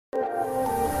Welcome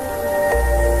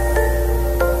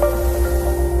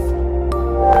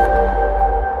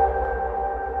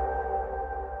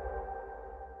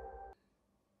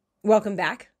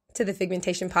back to the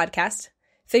Figmentation Podcast.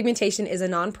 Figmentation is a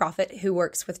nonprofit who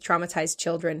works with traumatized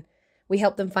children. We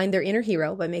help them find their inner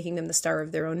hero by making them the star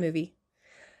of their own movie.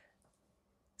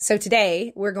 So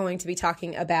today we're going to be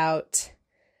talking about,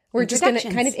 we're just going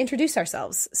to kind of introduce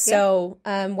ourselves. So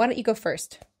why don't you go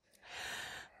first?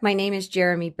 My name is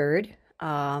Jeremy Bird.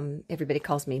 Everybody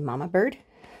calls me Mama Bird.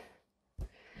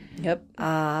 Yep.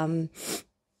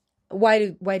 Why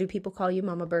do people call you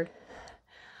Mama Bird?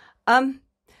 I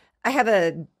have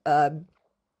a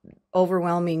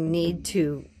overwhelming need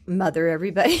to mother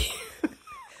everybody.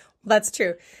 That's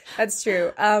true.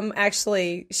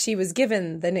 Actually, she was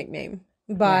given the nickname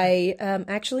by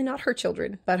actually not her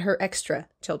children, but her extra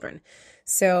children.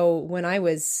 So when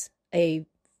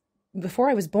before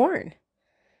I was born,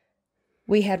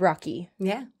 we had Rocky.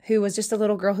 Yeah. Who was just a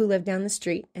little girl who lived down the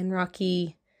street, and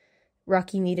Rocky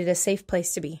needed a safe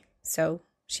place to be. So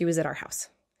she was at our house.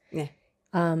 Yeah.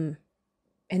 And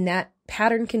that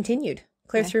pattern continued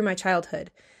clear through my childhood.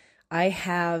 I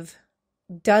have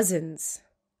dozens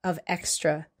of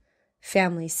extra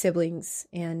family, siblings,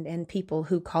 and people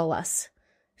who call us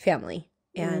family.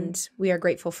 And we are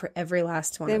grateful for every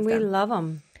last one of them. And we love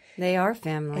them. They are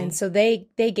family. And so they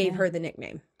gave her the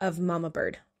nickname of Mama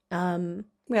Bird. And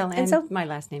so my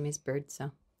last name is Bird,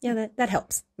 so. Yeah, that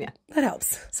helps. Yeah. That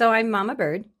helps. So I'm Mama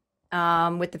Bird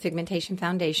with the Figmentation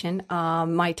Foundation.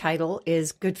 My title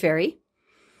is Good Fairy.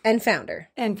 And founder.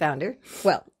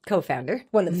 Well, co-founder.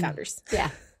 One of the founders.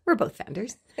 Yeah, we're both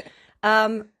founders.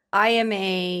 I am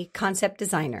a concept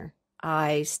designer.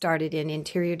 I started in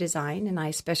interior design, and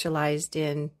I specialized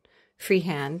in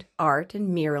freehand art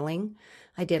and muraling.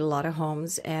 I did a lot of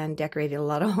homes and decorated a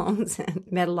lot of homes and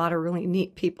met a lot of really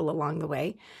neat people along the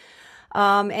way.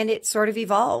 And it sort of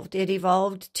evolved. It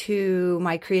evolved to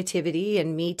my creativity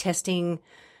and me testing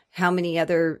how many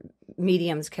other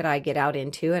mediums could I get out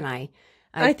into, and I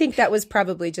think that was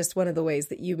probably just one of the ways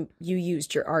that you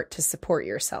used your art to support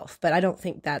yourself, but I don't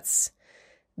think that's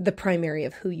the primary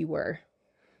of who you were.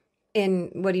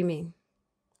 In what do you mean?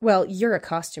 Well, you're a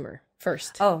costumer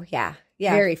first. Oh, yeah.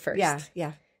 Very first.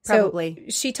 Yeah. Probably. So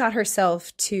she taught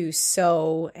herself to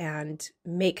sew and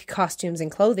make costumes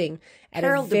and clothing at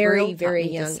a very, very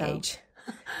young age.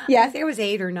 Yeah. I think I was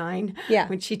 8 or 9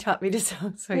 when she taught me to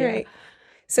sew. So, yeah. Right.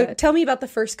 So tell me about the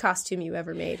first costume you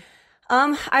ever made.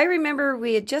 I remember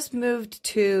we had just moved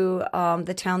to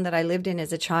the town that I lived in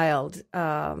as a child.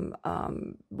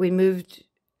 We moved,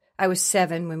 I was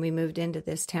 7 when we moved into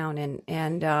this town,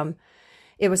 and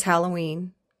it was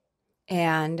Halloween,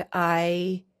 and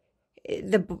the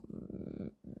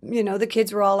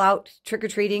kids were all out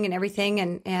trick-or-treating and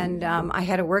everything, and I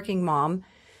had a working mom,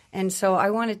 and so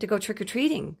I wanted to go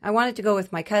trick-or-treating. I wanted to go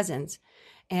with my cousins,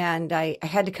 and I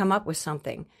had to come up with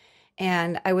something.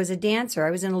 And I was a dancer.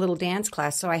 I was in a little dance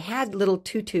class, so I had little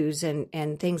tutus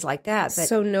and things like that. But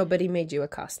so nobody made you a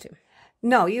costume?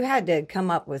 No, you had to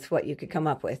come up with what you could come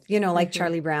up with. Like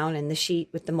Charlie Brown and the sheet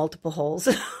with the multiple holes.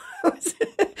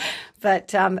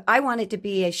 But I wanted to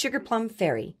be a sugar plum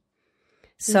fairy.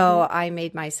 So I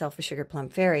made myself a sugar plum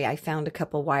fairy. I found a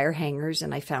couple wire hangers,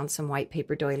 and I found some white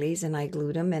paper doilies, and I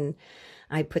glued them, and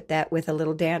I put that with a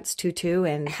little dance tutu.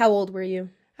 And how old were you?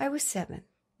 I was 7.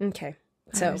 Okay.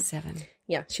 So I was 7.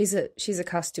 Yeah, she's a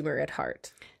costumer at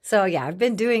heart. So yeah, I've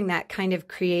been doing that kind of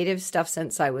creative stuff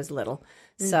since I was little.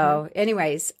 So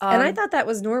anyways. And I thought that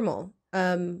was normal.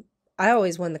 I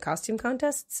always won the costume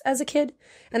contests as a kid.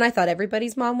 And I thought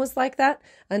everybody's mom was like that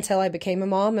until I became a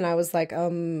mom. And I was like,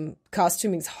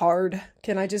 costuming's hard.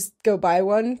 Can I just go buy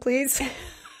one, please?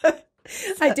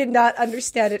 I did not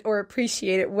understand it or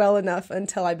appreciate it well enough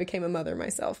until I became a mother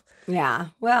myself. Yeah.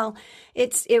 Well,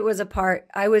 it was a part.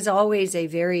 I was always a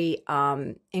very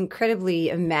incredibly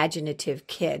imaginative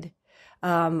kid,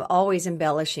 always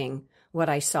embellishing what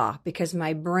I saw, because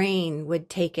my brain would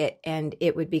take it and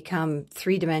it would become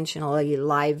 3-dimensionally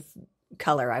live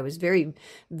color. I was very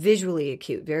visually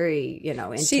acute, very,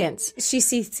 intense. She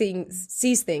sees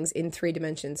things in 3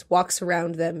 dimensions, walks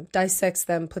around them, dissects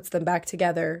them, puts them back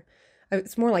together.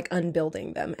 It's more like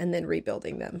unbuilding them and then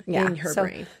rebuilding them in her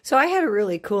brain. So I had a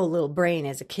really cool little brain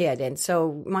as a kid. And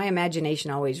so my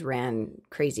imagination always ran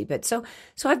crazy. But so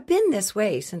I've been this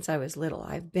way since I was little.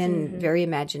 I've been very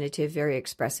imaginative, very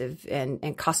expressive,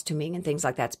 and costuming and things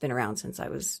like that's been around since I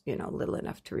was, little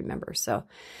enough to remember. So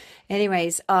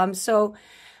anyways, so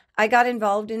I got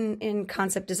involved in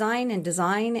concept design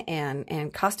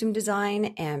and costume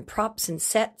design and props and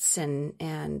sets and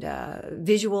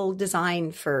visual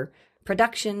design for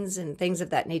productions and things of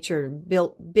that nature,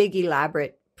 built big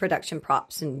elaborate production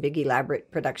props and big elaborate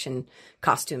production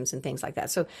costumes and things like that.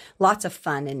 So lots of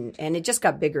fun, and it just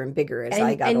got bigger and bigger as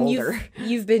I got older.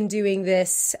 You've been doing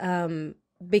this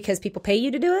because people pay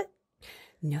you to do it?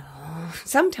 No,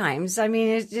 sometimes. I mean,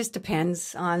 it just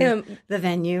depends on the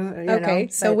venue. Okay,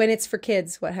 so when it's for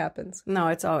kids, what happens? No,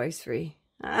 it's always free.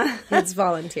 It's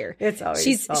volunteer. It's always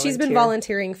She's been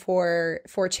volunteering for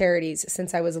charities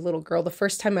since I was a little girl. The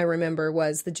first time I remember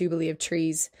was the Jubilee of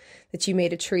Trees that you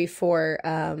made a tree for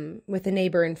with a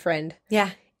neighbor and friend.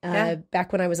 Yeah.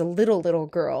 Back when I was a little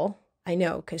girl. I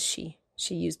know, because she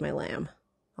used my lamb.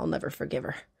 I'll never forgive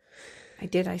her. I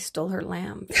did. I stole her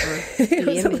lamb. It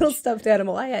was a little stuffed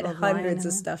animal. I had hundreds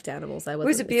of stuffed animals. It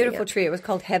was a beautiful tree. It was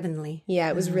called Heavenly. Yeah,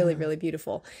 it was really, really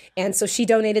beautiful. And so she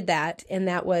donated that. And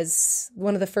that was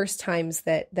one of the first times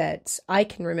that I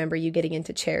can remember you getting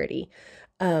into charity.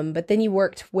 But then you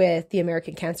worked with the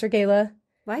American Cancer Gala.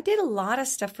 Well, I did a lot of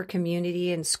stuff for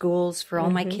community and schools for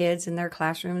all my kids in their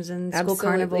classrooms and school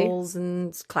carnivals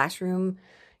and classroom,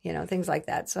 things like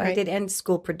that. So I did end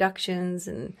school productions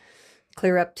and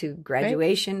clear up to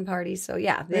graduation parties. So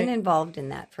yeah, been involved in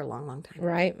that for a long, long time.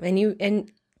 Right.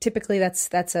 And typically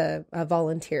that's a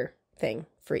volunteer thing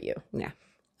for you. Yeah.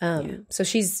 So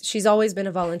she's always been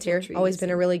a volunteer, always been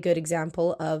a really good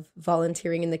example of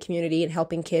volunteering in the community and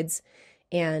helping kids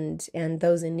and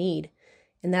those in need.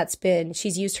 And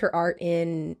she's used her art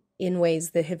in ways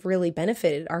that have really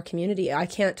benefited our community. I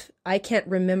can't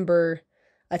remember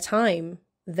a time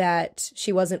that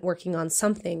she wasn't working on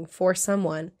something for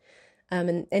someone.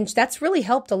 And that's really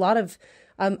helped a lot of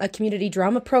community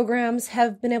drama programs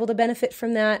have been able to benefit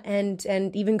from that,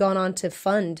 and even gone on to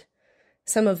fund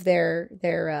some of their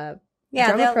drama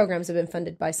programs have been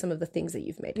funded by some of the things that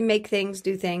you've made. You make things,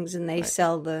 do things, and they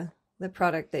sell the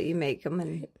product that you make them,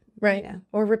 and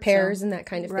or repairs and that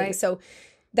kind of thing. So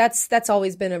that's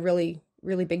always been a really,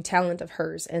 really big talent of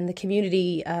hers, and the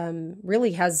community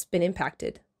really has been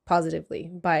impacted positively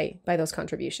by those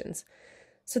contributions.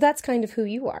 So that's kind of who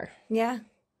you are. Yeah.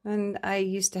 And I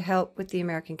used to help with the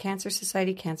American Cancer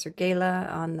Society Cancer Gala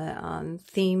on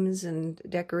themes and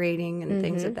decorating and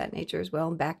things of that nature as well.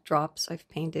 And backdrops I've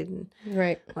painted and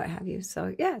what have you.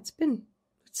 So yeah, it's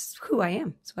who I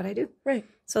am. It's what I do. Right.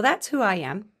 So that's who I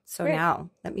am. So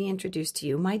now let me introduce to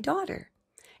you my daughter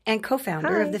and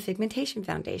co-founder of the Figmentation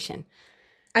Foundation.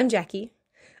 I'm Jackie.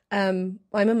 I'm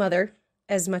a mother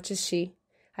as much as she.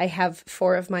 I have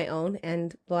 4 of my own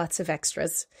and lots of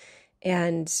extras.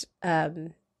 And I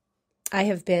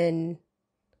have been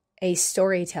a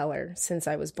storyteller since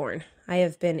I was born. I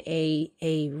have been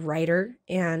a writer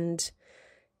and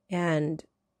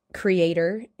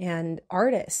creator and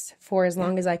artist for as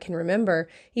long as I can remember,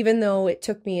 even though it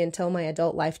took me until my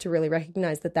adult life to really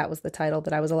recognize that was the title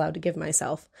that I was allowed to give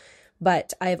myself.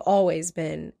 But I have always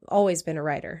been a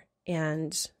writer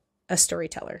and a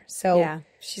storyteller. So yeah,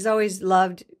 she's always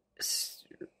loved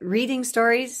reading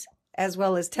stories as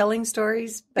well as telling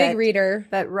stories. Big reader.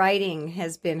 But writing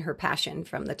has been her passion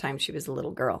from the time she was a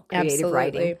little girl. Creative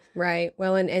writing. Right.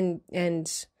 Well, and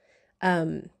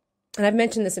I've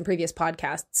mentioned this in previous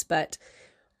podcasts, but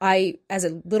as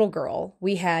a little girl,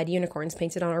 we had unicorns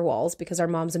painted on our walls because our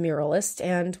mom's a muralist,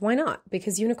 and why not?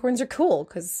 Because unicorns are cool,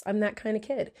 because I'm that kind of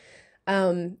kid.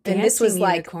 And this was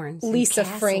like Lisa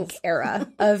Frank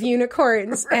era of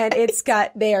unicorns, and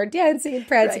they are dancing and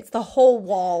prancing. It's the whole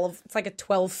wall it's like a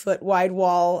 12-foot wide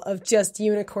wall of just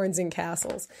unicorns and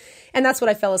castles. And that's what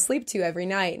I fell asleep to every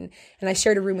night. And I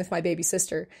shared a room with my baby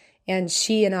sister, and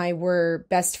she and I were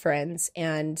best friends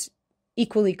and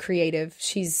equally creative.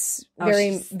 She's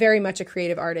very much a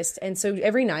creative artist. And so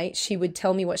every night she would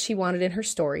tell me what she wanted in her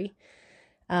story.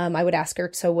 I would ask her,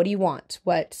 so what do you want?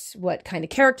 What kind of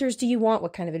characters do you want?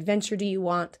 What kind of adventure do you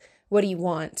want? What do you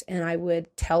want? And I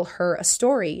would tell her a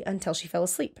story until she fell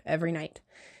asleep every night.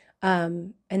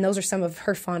 And those are some of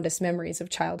her fondest memories of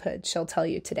childhood, she'll tell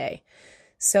you today.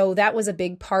 So that was a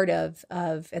big part of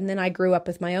and then I grew up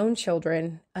with my own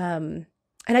children.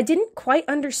 And I didn't quite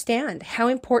understand how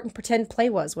important pretend play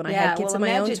was when I had kids of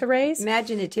my own to raise.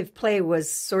 Imaginative play was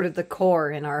sort of the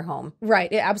core in our home. Right.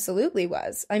 It absolutely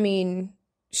was. I mean,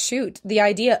 shoot, the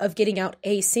idea of getting out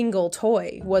a single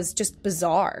toy was just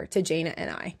bizarre to Jaina and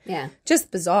I. Yeah. Just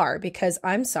bizarre, because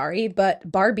I'm sorry, but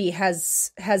Barbie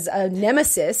has a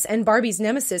nemesis, and Barbie's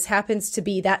nemesis happens to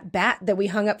be that bat that we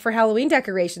hung up for Halloween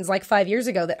decorations like 5 years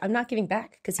ago that I'm not giving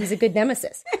back because he's a good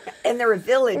nemesis. And there were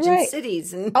villages and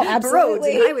cities and roads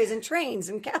and highways and trains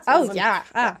and castles. Oh,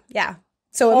 yeah. Yeah.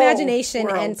 So imagination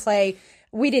and play.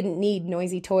 We didn't need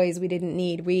noisy toys.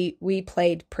 We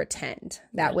played pretend.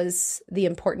 That was the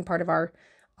important part of our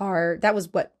that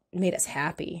was what made us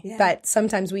happy. Yeah. But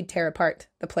sometimes we'd tear apart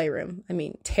the playroom. I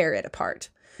mean, tear it apart.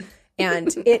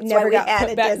 And it never got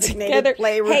put back together.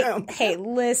 Playroom. Hey,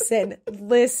 listen.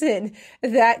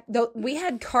 We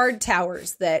had card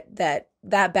towers that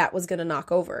bat was going to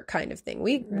knock over, kind of thing.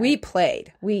 We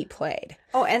played.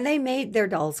 Oh, and they made their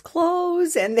dolls'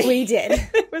 clothes, and we did.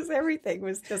 It was everything.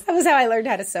 That was how I learned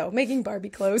how to sew, making Barbie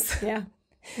clothes. Yeah,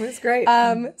 it was great.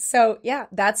 So yeah,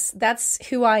 that's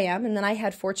who I am. And then I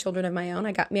had 4 children of my own.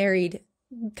 I got married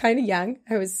kind of young.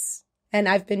 And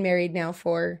I've been married now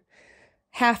for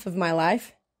half of my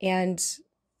life, and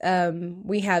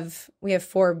we have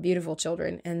 4 beautiful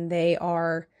children, and they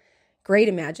are great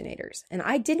imaginators. And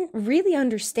I didn't really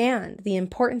understand the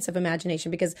importance of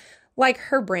imagination because, like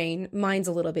her brain, mine's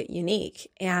a little bit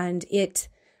unique, and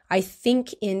I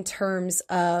think in terms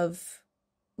of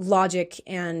logic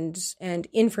and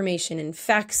information and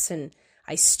facts, and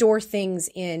I store things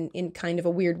in kind of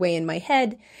a weird way in my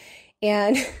head.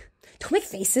 And don't make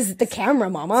faces at the camera,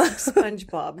 Mama.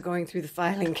 SpongeBob going through the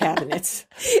filing cabinets.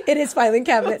 It is filing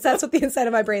cabinets. That's what the inside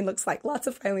of my brain looks like. Lots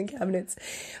of filing cabinets.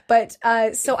 But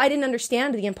so I didn't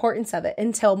understand the importance of it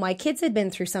until my kids had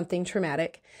been through something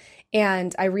traumatic.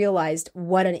 And I realized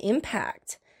what an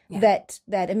impact that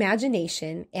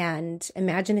imagination and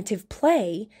imaginative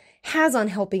play has on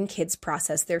helping kids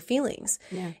process their feelings.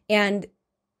 Yeah. And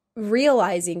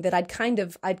realizing that I'd kind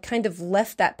of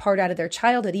left that part out of their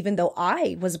childhood, even though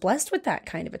I was blessed with that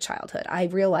kind of a childhood. I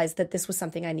realized that this was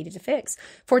something I needed to fix.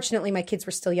 Fortunately, my kids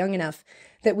were still young enough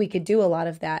that we could do a lot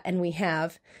of that, and we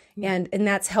have. And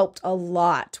that's helped a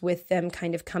lot with them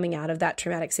kind of coming out of that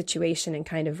traumatic situation and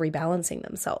kind of rebalancing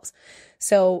themselves.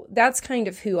 So that's kind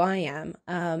of who I am.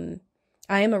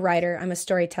 I am a writer, I'm a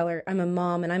storyteller, I'm a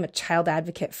mom, and I'm a child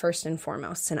advocate first and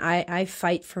foremost. And I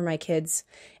fight for my kids.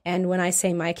 And when I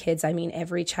say my kids, I mean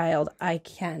every child I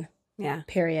can. Yeah.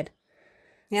 Period.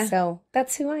 Yeah. So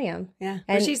that's who I am. Yeah.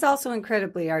 And she's also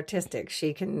incredibly artistic.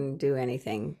 She can do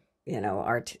anything,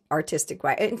 artistic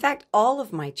way. In fact, all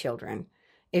of my children,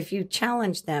 if you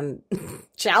challenge them,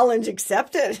 challenge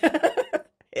accepted.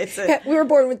 We were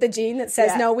born with the gene that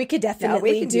says, no, we could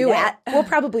definitely do it. We'll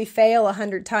probably fail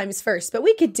 100 times first, but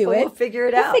we could do it. We'll figure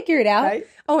it out. Right?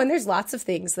 Oh, and there's lots of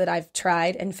things that I've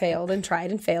tried and failed and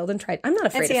tried and failed and tried. I'm not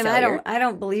afraid of failure. I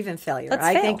don't believe in failure.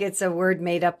 I think it's a word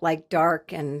made up like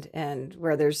dark and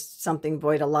where there's something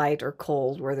void of light, or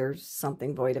cold where there's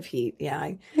something void of heat.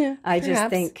 I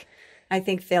think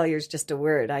failure is just a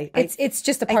word. It's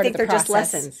just a part of the process. I think they're just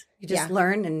lessons. You just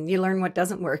learn, and you learn what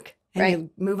doesn't work, and you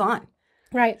move on.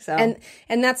 Right. So.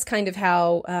 And that's kind of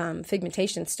how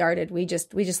Figmentation started. We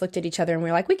just looked at each other and we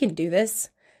were like, we can do this.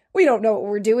 We don't know what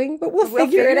we're doing, but we'll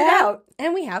figure it out.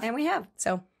 And we have.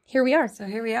 So here we are.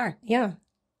 Yeah.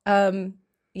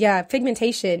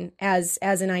 Figmentation as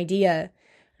an idea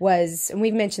was, and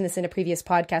we've mentioned this in a previous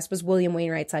podcast, was William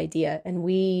Wainwright's idea. And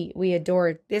we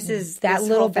adored this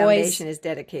little foundation is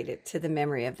dedicated to the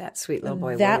memory of that sweet little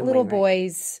boy. That little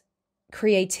boy's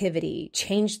creativity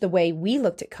changed the way we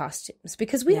looked at costumes,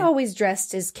 because we always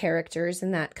dressed as characters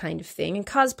and that kind of thing. And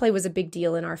cosplay was a big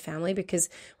deal in our family because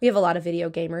we have a lot of video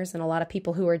gamers and a lot of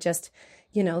people who are just,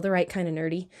 the right kind of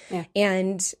nerdy. Yeah.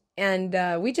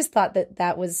 And we just thought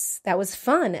that was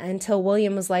fun until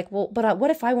William was like, well, but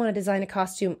what if I want to design a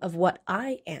costume of what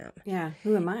I am? Yeah.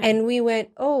 Who am I? And we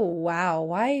went, oh, wow.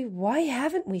 Why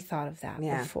haven't we thought of that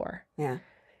before? Yeah.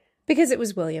 Because it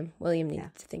was William. William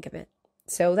needed to think of it.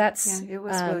 So it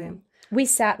was William. We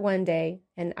sat one day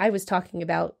and I was talking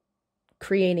about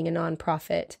creating a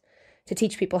nonprofit to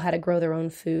teach people how to grow their own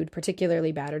food,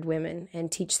 particularly battered women,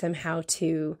 and teach them how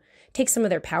to take some of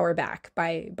their power back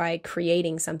by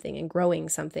creating something and growing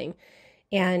something.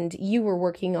 And you were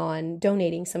working on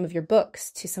donating some of your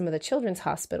books to some of the children's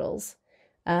hospitals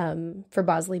for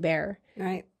Bosley Bear.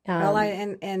 Right. Well,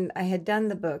 I had done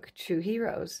the book True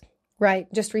Heroes.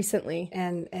 Right, just recently.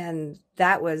 And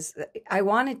that was, I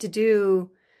wanted to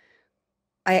do,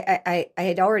 I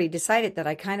had already decided that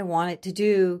I kind of wanted to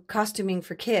do costuming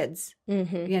for kids,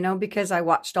 because I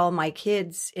watched all my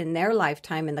kids in their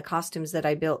lifetime and the costumes that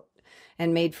I built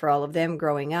and made for all of them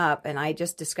growing up. And I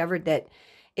just discovered that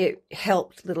it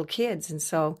helped little kids.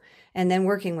 And then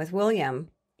working with William.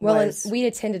 And we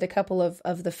attended a couple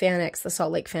of the FanX, the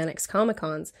Salt Lake FanX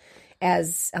Comic-Cons.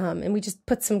 And we just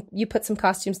put some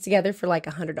costumes together for like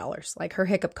 $100. Like her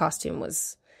hiccup costume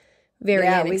was very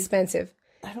inexpensive.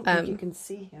 I don't think you can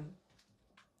see him.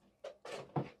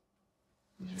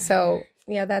 So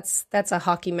that's a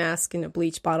hockey mask and a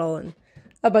bleach bottle and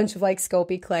a bunch of like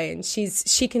Sculpey clay. And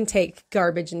she can take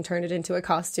garbage and turn it into a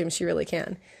costume. She really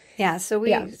can. Yeah,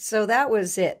 so that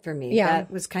was it for me. Yeah.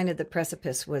 That was kind of the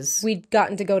precipice was. We'd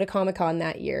gotten to go to Comic-Con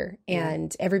that year,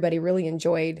 and everybody really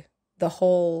enjoyed the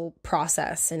whole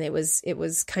process. And it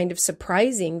was kind of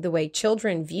surprising the way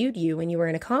children viewed you when you were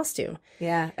in a costume.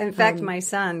 Yeah. In fact, my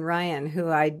son, Ryan, who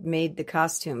I made the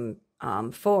costume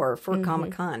for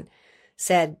Comic-Con,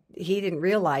 said he didn't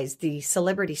realize the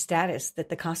celebrity status that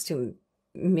the costume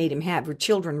made him have, with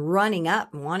children running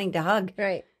up and wanting to hug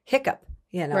Hiccup,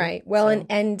 you know. Right. Well,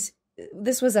 and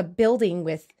this was a building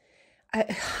with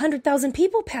 100,000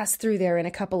 people passed through there in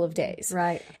a couple of days.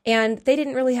 Right. And they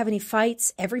didn't really have any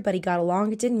fights. Everybody got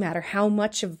along. It didn't matter how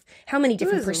many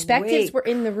different perspectives were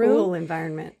in the room. Cool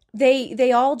environment.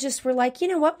 They all just were like, you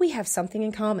know what? We have something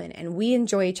in common and we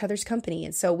enjoy each other's company.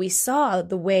 And so we saw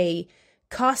the way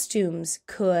costumes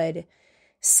could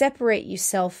separate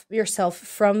yourself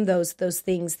from those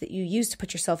things that you use to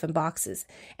put yourself in boxes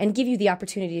and give you the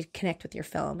opportunity to connect with your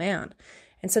fellow man.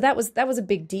 And so that was a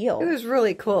big deal. It was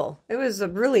really cool. It was a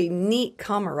really neat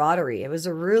camaraderie. It was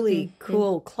a really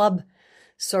cool club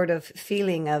sort of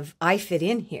feeling of I fit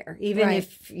in here. Even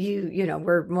if you know,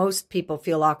 where most people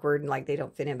feel awkward and like they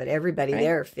don't fit in, but everybody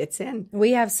there fits in.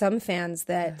 We have some fans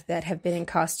that have been in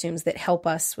costumes that help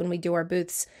us when we do our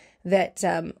booths that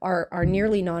are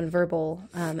nearly nonverbal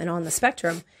and on the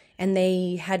spectrum. And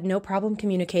they had no problem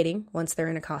communicating once they're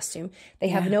in a costume. They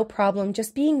have no problem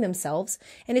just being themselves.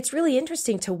 And it's really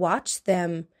interesting to watch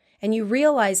them. And you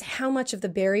realize how much of the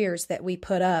barriers that we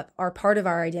put up are part of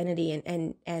our identity.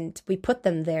 And we put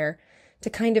them there to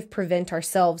kind of prevent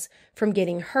ourselves from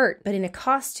getting hurt. But in a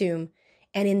costume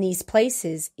and in these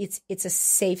places, it's a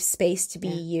safe space to be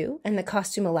you. And the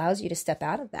costume allows you to step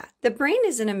out of that. The brain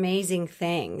is an amazing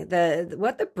thing.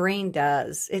 What the brain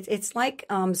does, it's like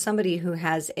somebody who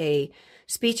has a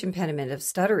speech impediment of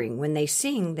stuttering. When they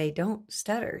sing, they don't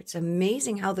stutter. It's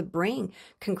amazing how the brain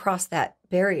can cross that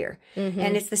barrier.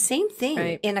 And it's the same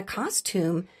thing in a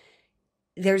costume.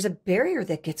 There's a barrier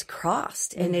that gets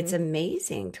crossed, and it's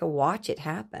amazing to watch it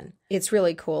happen. It's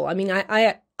really cool. I mean,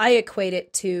 I equate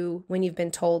it to when you've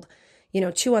been told, you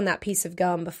know, chew on that piece of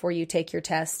gum before you take your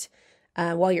test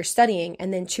while you're studying,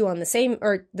 and then chew on the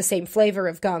same flavor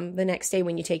of gum the next day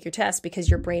when you take your test, because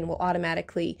your brain will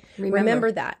automatically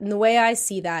remember that. And the way I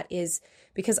see that is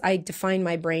because I define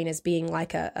my brain as being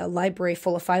like a library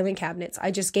full of filing cabinets.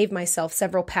 I just gave myself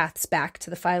several paths back to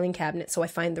the filing cabinet so I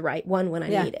find the right one when I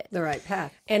need it. The right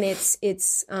path. And it's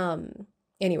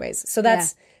anyways, so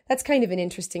that's kind of an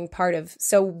interesting part of,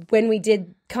 so when we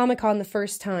did Comic-Con the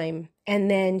first time, and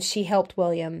then she helped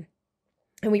William,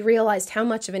 and we realized how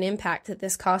much of an impact that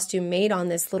this costume made on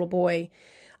this little boy.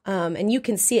 And you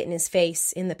can see it in his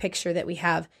face in the picture that we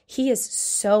have. He is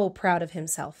so proud of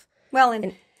himself. Well,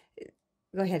 and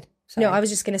go ahead. Sorry. No, I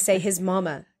was just going to say his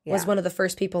mama was one of the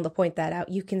first people to point that out.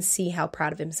 You can see how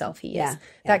proud of himself he is.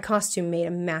 That costume made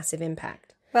a massive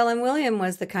impact. Well, and William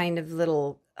was the kind of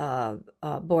little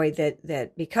boy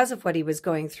that because of what he was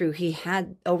going through, he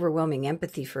had overwhelming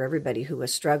empathy for everybody who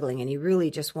was struggling, and he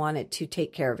really just wanted to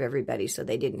take care of everybody so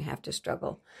they didn't have to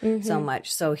struggle so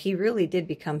much. So he really did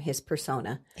become his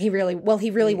persona. He really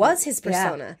was his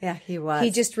persona. Yeah, he was. He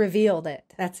just revealed it.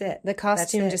 That's it. The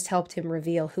costume just helped him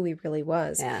reveal who he really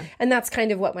was. Yeah. And that's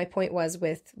kind of what my point was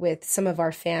with some of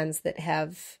our fans that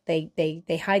have,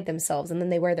 they hide themselves and then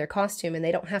they wear their costume and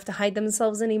they don't have to hide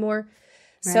themselves anymore.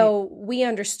 Right. So we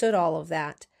understood all of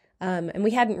that. And we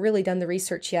hadn't really done the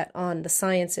research yet on the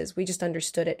sciences. We just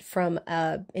understood it from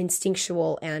a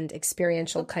instinctual and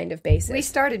experiential kind of basis. We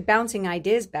started bouncing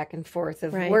ideas back and forth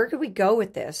of where could we go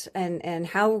with this, and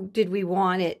how did we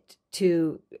want it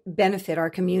to benefit our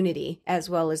community as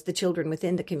well as the children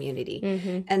within the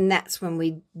community. And that's when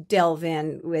we delve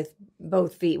in with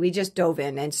both feet. We just dove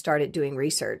in and started doing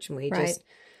research, and we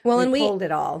pulled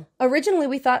it all. Originally,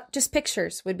 we thought just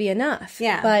pictures would be enough.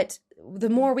 Yeah. But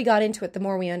the more we got into it, the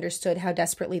more we understood how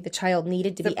desperately the child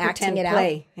needed to be acting it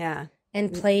out. Yeah.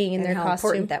 And playing in their costume. How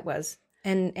important that was.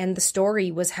 And the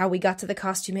story was how we got to the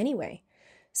costume anyway.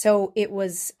 So it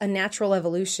was a natural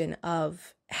evolution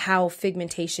of how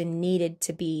Figmentation needed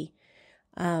to be.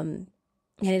 And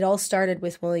it all started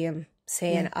with William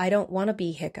saying, I don't want to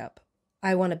be Hiccup.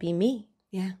 I want to be me.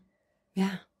 Yeah.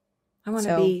 Yeah. I want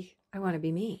to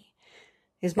be me.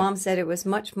 His mom said it was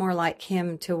much more like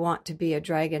him to want to be a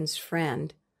dragon's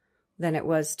friend than it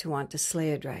was to want to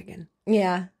slay a dragon.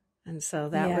 Yeah. And so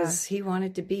that was, he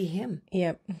wanted to be him.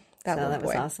 Yep. That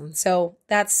was awesome. So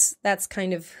that's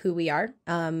kind of who we are.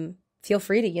 Feel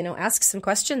free to, ask some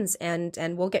questions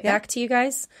and we'll get back to you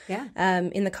guys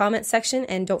in the comment section.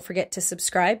 And don't forget to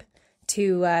subscribe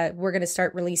we're going to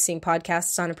start releasing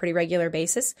podcasts on a pretty regular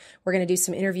basis. We're going to do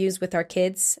some interviews with our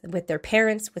kids, with their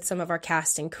parents, with some of our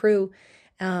cast and crew.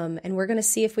 And we're going to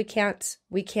see if we can't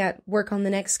work on the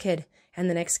next kid and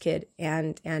the next kid.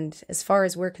 And as far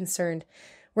as we're concerned,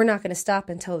 we're not going to stop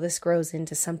until this grows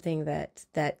into something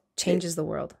that changes the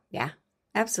world. Yeah,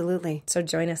 absolutely. So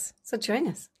join us.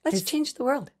 Let's change the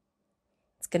world.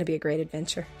 It's going to be a great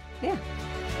adventure. Yeah.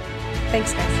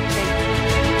 Thanks, guys.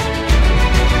 Thank you.